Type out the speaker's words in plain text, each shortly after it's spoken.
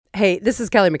Hey, this is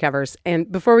Kelly McEvers,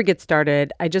 and before we get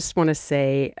started, I just want to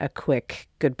say a quick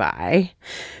goodbye.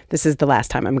 This is the last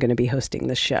time I'm going to be hosting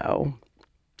the show.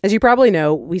 As you probably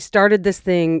know, we started this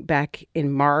thing back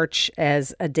in March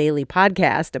as a daily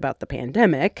podcast about the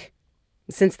pandemic.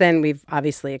 Since then, we've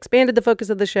obviously expanded the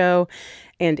focus of the show,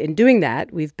 and in doing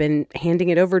that, we've been handing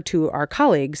it over to our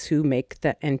colleagues who make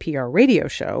the NPR radio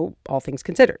show, All Things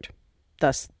Considered.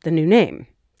 Thus, the new name,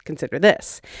 Consider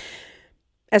This.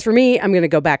 As for me, I'm going to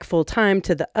go back full-time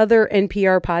to the other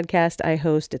NPR podcast I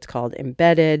host. It's called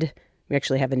Embedded. We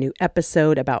actually have a new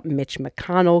episode about Mitch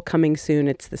McConnell coming soon.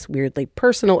 It's this weirdly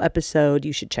personal episode.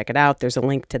 You should check it out. There's a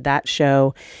link to that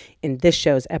show in this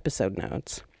show's episode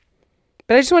notes.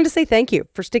 But I just wanted to say thank you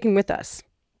for sticking with us.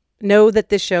 Know that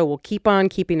this show will keep on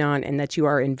keeping on and that you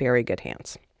are in very good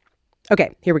hands.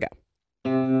 Okay, here we go.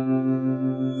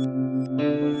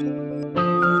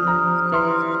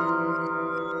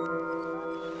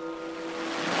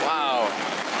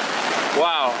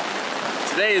 Wow.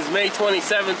 Today is May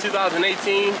 27,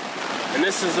 2018, and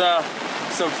this is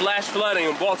some flash flooding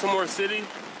in Baltimore City.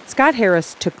 Scott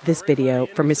Harris took this video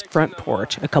from his front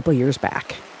porch a couple years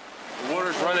back. The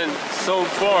water's running so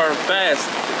far fast.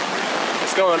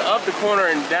 It's going up the corner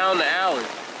and down the alley.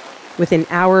 Within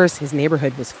hours, his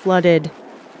neighborhood was flooded,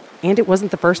 and it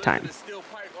wasn't the first time.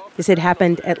 This had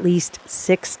happened at least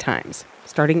 6 times,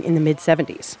 starting in the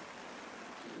mid-'70s.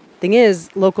 Thing is,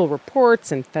 local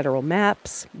reports and federal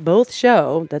maps both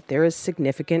show that there is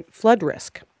significant flood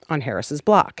risk on Harris's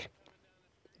block.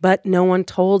 But no one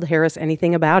told Harris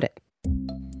anything about it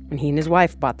when he and his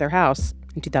wife bought their house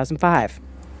in 2005.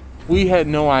 We had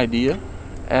no idea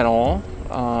at all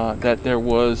that there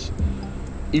was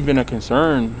even a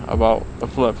concern about a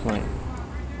floodplain.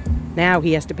 Now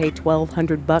he has to pay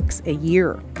 $1,200 a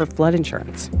year for flood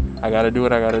insurance. I got to do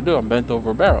what I got to do. I'm bent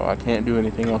over a barrel. I can't do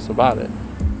anything else about it.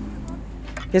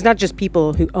 It's not just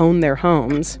people who own their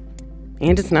homes,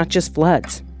 and it's not just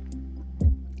floods.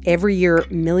 Every year,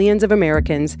 millions of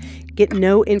Americans get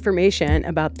no information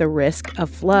about the risk of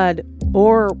flood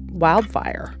or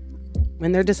wildfire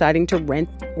when they're deciding to rent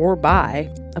or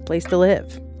buy a place to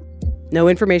live. No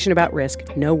information about risk,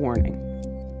 no warning.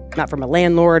 Not from a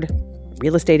landlord,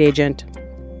 real estate agent,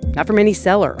 not from any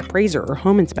seller, appraiser, or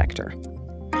home inspector.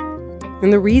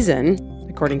 And the reason,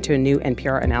 according to a new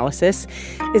NPR analysis,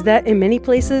 is that in many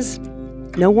places,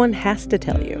 no one has to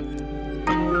tell you.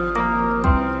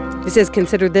 This is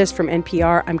Consider This from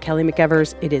NPR. I'm Kelly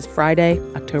McEvers. It is Friday,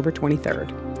 October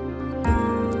 23rd.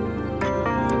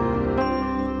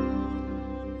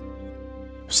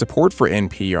 Support for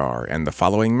NPR and the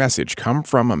following message come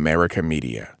from America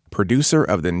Media, producer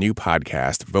of the new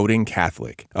podcast Voting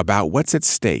Catholic, about what's at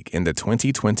stake in the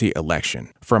 2020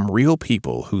 election, from real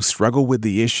people who struggle with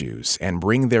the issues and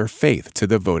bring their faith to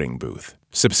the voting booth.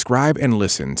 Subscribe and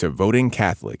listen to Voting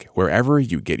Catholic wherever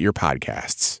you get your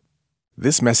podcasts.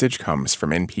 This message comes from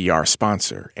NPR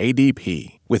sponsor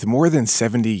ADP, with more than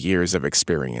 70 years of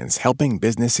experience helping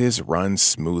businesses run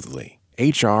smoothly.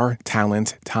 HR,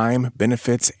 talent, time,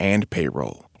 benefits, and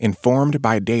payroll. Informed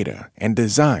by data and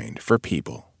designed for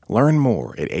people. Learn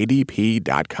more at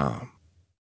adp.com.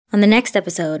 On the next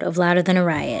episode of Louder Than a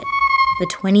Riot, the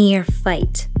 20-year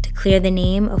fight to clear the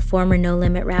name of former No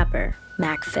Limit rapper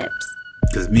Mac Phipps.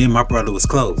 Because me and my brother was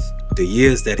close. The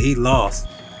years that he lost,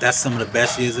 that's some of the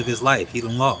best years of his life he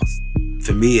done lost.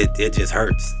 For me, it just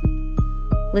hurts.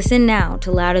 Listen now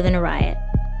to Louder Than a Riot,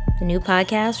 the new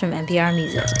podcast from NPR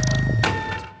Music.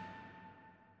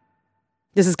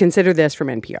 This is Consider This from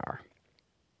NPR.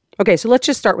 Okay, so let's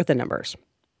just start with the numbers.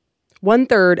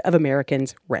 1/3 of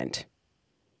Americans rent.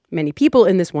 Many people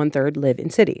in this 1/3 live in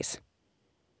cities.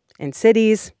 And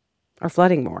cities are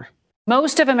flooding more.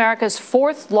 Most of America's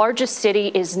 4th largest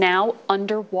city is now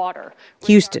underwater.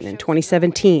 Houston in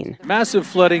 2017. Massive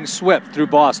flooding swept through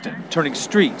Boston, turning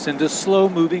streets into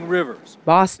slow-moving rivers.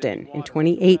 Boston in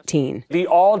 2018. The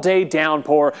all-day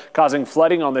downpour causing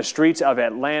flooding on the streets of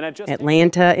Atlanta.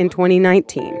 Atlanta in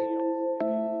 2019.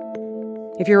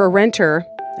 If you're a renter,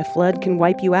 a flood can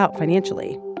wipe you out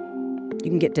financially. You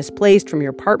can get displaced from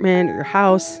your apartment or your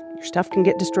house. Your stuff can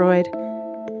get destroyed.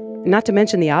 And not to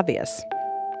mention the obvious.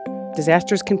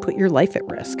 Disasters can put your life at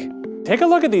risk. Take a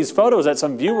look at these photos that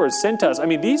some viewers sent us. I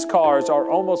mean, these cars are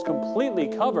almost completely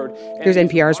covered. Here's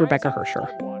NPR's Rebecca Hersher.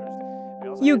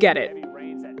 You get it.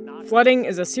 Flooding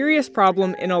is a serious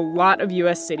problem in a lot of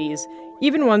U.S. cities,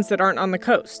 even ones that aren't on the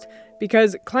coast,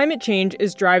 because climate change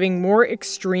is driving more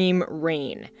extreme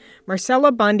rain.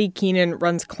 Marcella Bondi-Keenan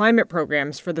runs climate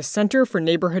programs for the Center for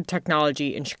Neighborhood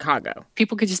Technology in Chicago.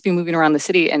 People could just be moving around the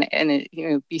city and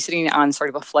be sitting on sort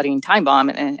of a flooding time bomb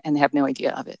and have no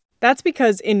idea of it. That's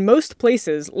because in most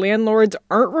places, landlords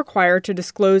aren't required to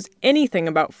disclose anything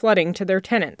about flooding to their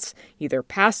tenants, either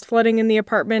past flooding in the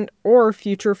apartment or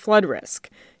future flood risk.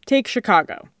 Take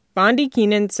Chicago. Bondi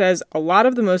Keenan says a lot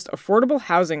of the most affordable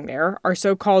housing there are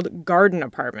so-called garden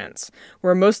apartments,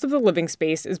 where most of the living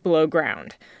space is below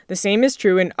ground. The same is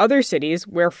true in other cities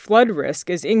where flood risk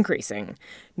is increasing.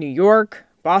 New York,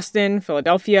 Boston,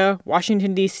 Philadelphia,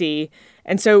 Washington, D.C.,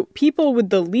 and so people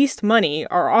with the least money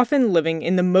are often living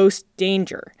in the most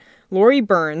danger. Lori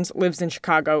Burns lives in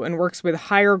Chicago and works with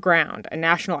Higher Ground, a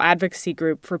national advocacy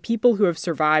group for people who have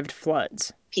survived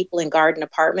floods. People in garden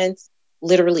apartments,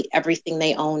 literally everything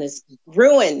they own is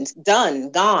ruined, done,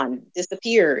 gone,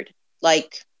 disappeared.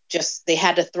 Like, just they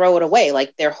had to throw it away.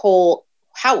 Like, their whole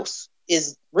house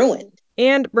is ruined.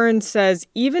 And Burns says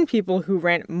even people who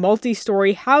rent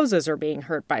multi-story houses are being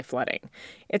hurt by flooding.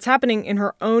 It's happening in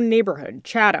her own neighborhood,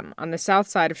 Chatham, on the south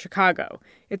side of Chicago.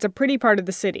 It's a pretty part of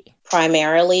the city.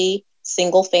 Primarily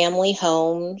single-family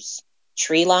homes,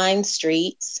 tree-lined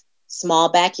streets, small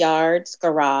backyards,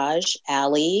 garage,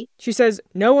 alley. She says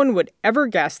no one would ever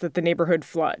guess that the neighborhood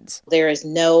floods. There is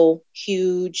no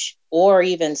huge or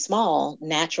even small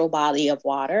natural body of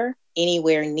water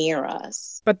anywhere near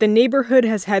us. But the neighborhood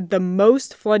has had the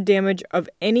most flood damage of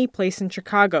any place in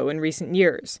Chicago in recent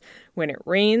years. When it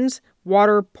rains,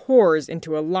 water pours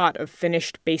into a lot of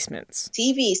finished basements.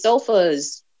 TV,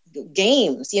 sofas,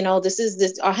 games, this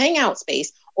is our hangout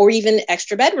space. Or even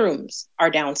extra bedrooms are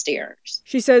downstairs.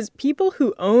 She says people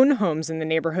who own homes in the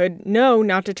neighborhood know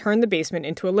not to turn the basement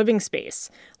into a living space.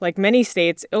 Like many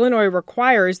states, Illinois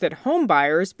requires that home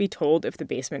buyers be told if the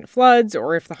basement floods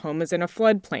or if the home is in a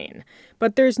floodplain.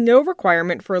 But there's no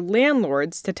requirement for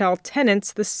landlords to tell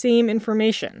tenants the same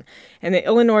information. And the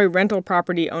Illinois Rental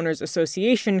Property Owners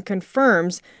Association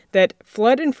confirms that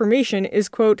flood information is,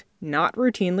 quote, not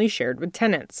routinely shared with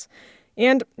tenants.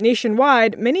 And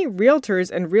nationwide, many realtors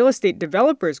and real estate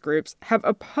developers groups have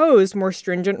opposed more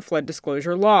stringent flood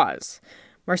disclosure laws.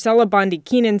 Marcella Bondi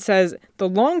Keenan says the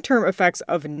long-term effects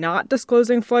of not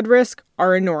disclosing flood risk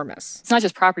are enormous. It's not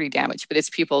just property damage, but it's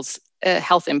people's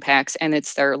health impacts, and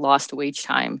it's their lost wage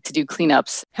time to do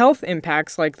cleanups. Health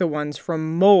impacts like the ones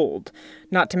from mold,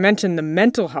 not to mention the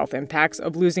mental health impacts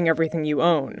of losing everything you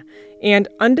own. And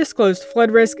undisclosed flood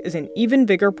risk is an even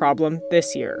bigger problem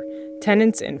this year.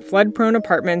 Tenants in flood-prone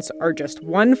apartments are just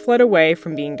one flood away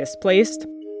from being displaced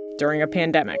during a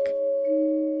pandemic.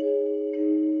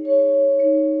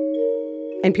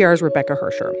 NPR's Rebecca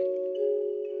Hersher.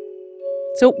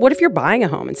 So what if you're buying a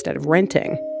home instead of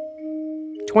renting?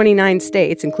 29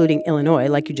 states, including Illinois,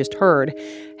 like you just heard,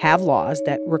 have laws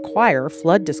that require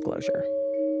flood disclosure.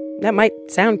 That might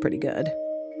sound pretty good,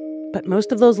 but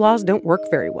most of those laws don't work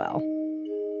very well.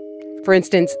 For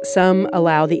instance, some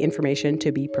allow the information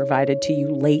to be provided to you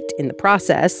late in the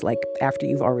process, like after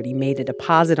you've already made a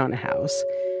deposit on a house.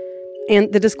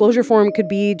 And the disclosure form could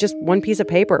be just one piece of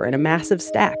paper and a massive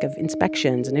stack of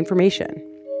inspections and information.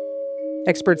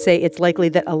 Experts say it's likely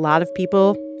that a lot of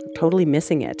people are totally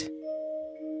missing it.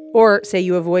 Or say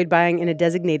you avoid buying in a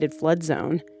designated flood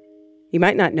zone. You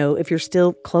might not know if you're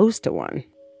still close to one.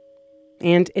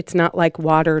 And it's not like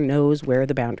water knows where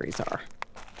the boundaries are.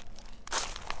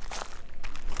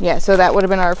 Yeah, so that would have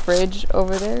been our fridge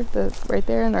over there, right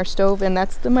there, and our stove, and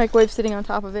that's the microwave sitting on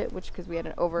top of it, because we had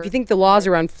an over... If you think the laws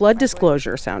around flood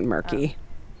disclosure sound murky,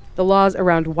 the laws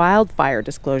around wildfire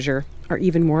disclosure are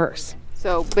even worse.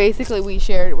 So basically we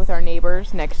shared it with our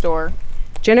neighbors next door.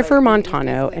 Jennifer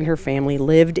Montano and her family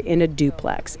lived in a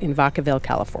duplex in Vacaville,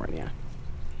 California.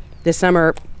 This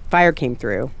summer, fire came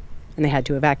through, and they had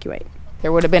to evacuate.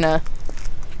 There would have been a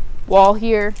wall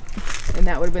here, and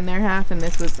that would have been their half, and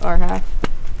this was our half.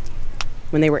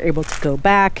 When they were able to go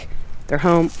back, their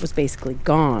home was basically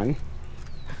gone.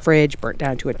 The fridge burnt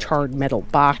down to a charred metal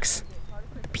box.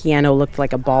 The piano looked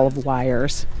like a ball of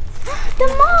wires.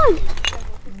 The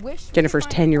mug! Jennifer's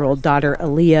 10-year-old daughter,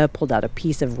 Aaliyah, pulled out a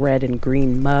piece of red and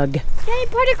green mug. Daddy,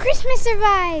 part of Christmas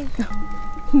survived!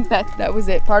 that was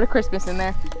it. Part of Christmas in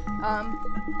there.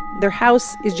 Their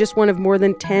house is just one of more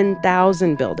than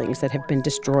 10,000 buildings that have been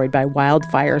destroyed by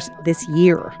wildfires this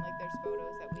year.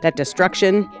 That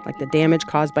destruction, like the damage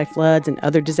caused by floods and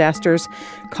other disasters,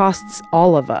 costs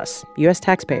all of us, U.S.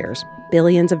 taxpayers,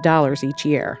 billions of dollars each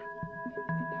year.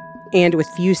 And with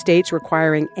few states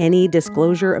requiring any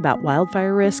disclosure about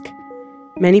wildfire risk,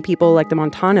 many people, like the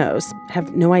Montanos,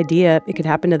 have no idea it could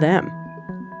happen to them.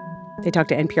 They talked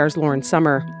to NPR's Lauren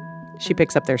Sommer. She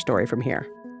picks up their story from here.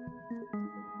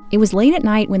 It was late at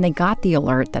night when they got the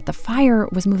alert that the fire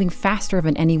was moving faster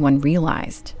than anyone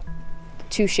realized.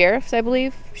 2 sheriffs, I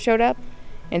believe, showed up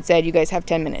and said, you guys have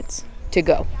 10 minutes. to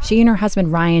go. She and her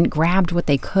husband Ryan grabbed what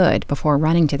they could before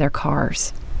running to their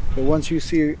cars. But once you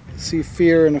see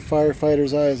fear in a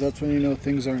firefighter's eyes, that's when you know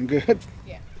things aren't good.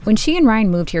 When she and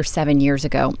Ryan moved here 7 years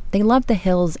ago, they loved the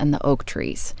hills and the oak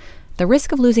trees. The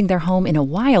risk of losing their home in a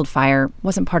wildfire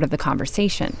wasn't part of the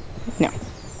conversation. No,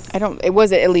 it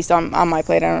wasn't, at least on my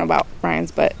plate. I don't know about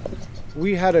Ryan's, but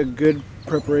we had a good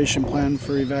preparation plan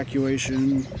for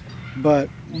evacuation, but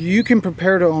you can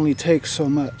prepare to only take so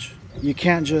much. You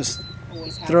can't just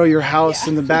throw your house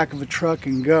in the back of a truck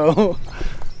and go.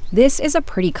 This is a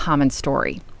pretty common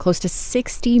story. Close to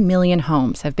 60 million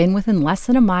homes have been within less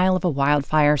than a mile of a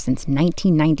wildfire since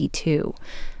 1992.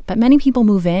 But many people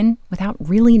move in without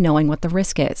really knowing what the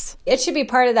risk is. It should be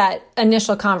part of that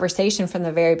initial conversation from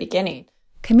the very beginning.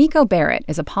 Kamiko Barrett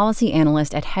is a policy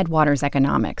analyst at Headwaters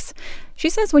Economics. She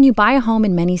says when you buy a home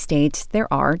in many states, there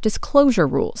are disclosure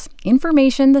rules,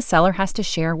 information the seller has to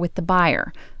share with the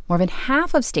buyer. More than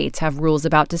half of states have rules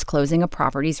about disclosing a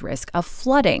property's risk of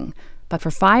flooding. But for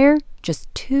fire,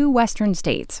 just 2 western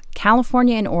states,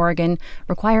 California and Oregon,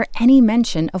 require any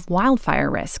mention of wildfire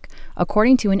risk,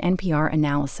 according to an NPR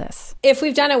analysis. If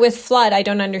we've done it with flood, I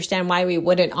don't understand why we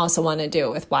wouldn't also want to do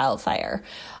it with wildfire.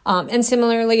 And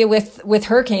similarly with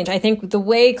hurricanes, I think the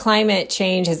way climate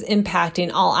change is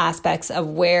impacting all aspects of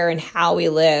where and how we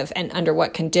live and under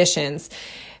what conditions,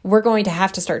 we're going to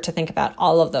have to start to think about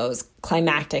all of those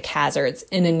climatic hazards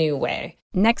in a new way.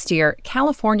 Next year,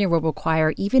 California will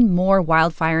require even more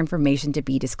wildfire information to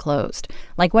be disclosed,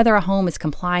 like whether a home is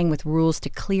complying with rules to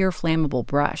clear flammable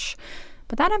brush.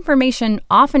 But that information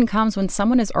often comes when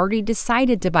someone has already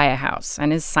decided to buy a house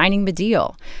and is signing the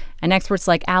deal. And experts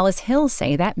like Alice Hill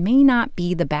say that may not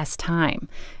be the best time.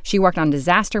 She worked on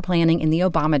disaster planning in the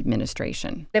Obama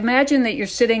administration. Imagine that you're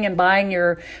sitting and buying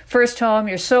your first home.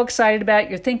 You're so excited about it.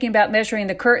 You're thinking about measuring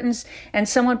the curtains, and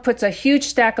someone puts a huge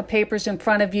stack of papers in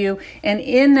front of you, and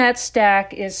in that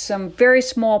stack is some very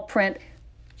small print.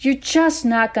 You're just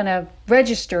not going to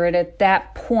register it at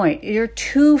that point. You're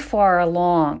too far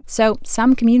along. So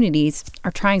some communities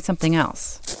are trying something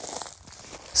else.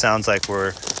 Sounds like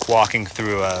we're walking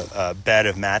through a bed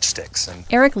of matchsticks. And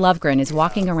Eric Lovegren is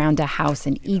walking around a house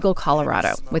in Eagle,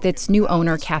 Colorado, with its new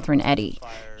owner, Catherine Eddy.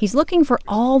 He's looking for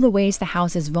all the ways the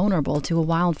house is vulnerable to a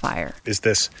wildfire. Is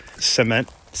this cement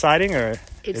siding or?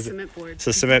 It's cement board.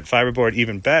 So cement fiberboard,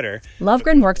 even better.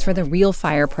 Lovegren works for the Real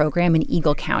Fire program in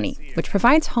Eagle County, which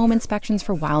provides home inspections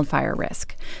for wildfire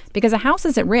risk. Because a house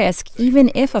is at risk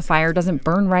even if a fire doesn't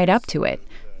burn right up to it.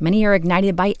 Many are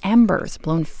ignited by embers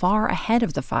blown far ahead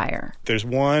of the fire. There's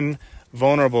one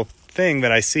vulnerable thing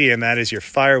that I see, and that is your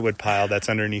firewood pile that's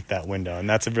underneath that window, and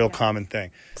that's a real common thing.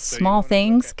 Small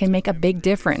things can make a big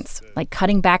difference, like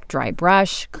cutting back dry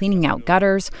brush, cleaning out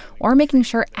gutters, or making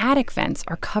sure attic vents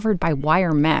are covered by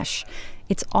wire mesh.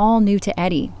 It's all new to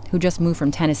Eddy, who just moved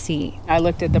from Tennessee. I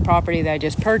looked at the property that I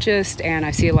just purchased, and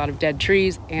I see a lot of dead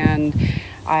trees, and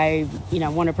I,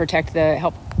 want to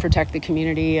help protect the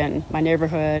community and my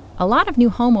neighborhood. A lot of new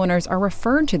homeowners are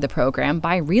referred to the program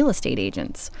by real estate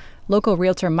agents. Local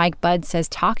realtor Mike Budd says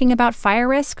talking about fire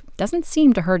risk doesn't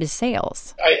seem to hurt his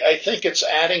sales. I think it's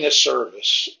adding a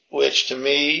service, which to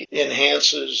me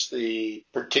enhances the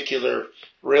particular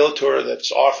realtor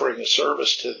that's offering a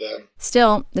service to them.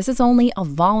 Still, this is only a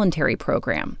voluntary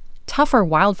program. Tougher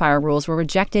wildfire rules were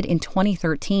rejected in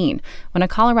 2013 when a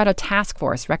Colorado task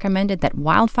force recommended that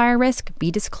wildfire risk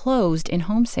be disclosed in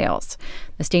home sales.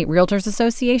 The State Realtors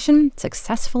Association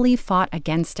successfully fought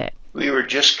against it. We were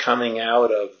just coming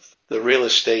out of the real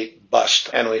estate bust,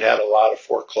 and we had a lot of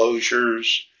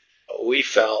foreclosures. We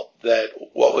felt that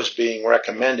what was being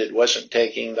recommended wasn't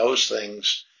taking those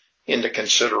things into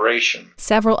consideration.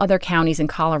 Several other counties in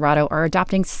Colorado are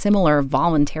adopting similar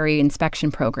voluntary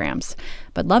inspection programs.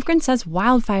 But Lovegren says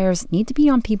wildfires need to be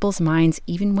on people's minds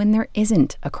even when there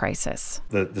isn't a crisis.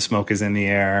 The smoke is in the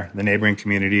air, the neighboring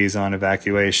community is on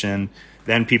evacuation.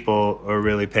 Then people are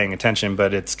really paying attention,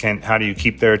 but how do you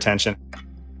keep their attention?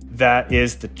 That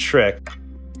is the trick.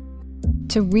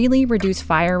 To really reduce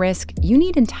fire risk, you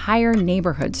need entire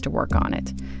neighborhoods to work on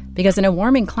it. Because in a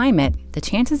warming climate, the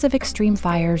chances of extreme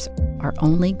fires are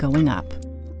only going up.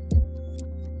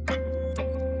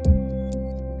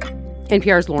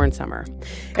 NPR's Lauren Sommer.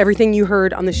 Everything you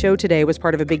heard on the show today was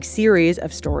part of a big series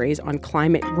of stories on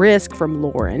climate risk from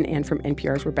Lauren and from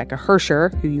NPR's Rebecca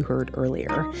Hersher, who you heard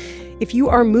earlier. If you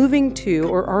are moving to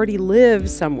or already live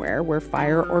somewhere where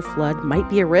fire or flood might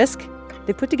be a risk,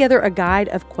 they put together a guide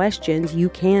of questions you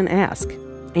can ask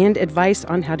and advice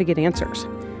on how to get answers.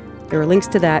 There are links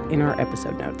to that in our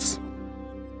episode notes.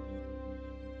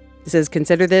 This is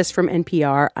Consider This from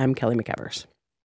NPR. I'm Kelly McEvers.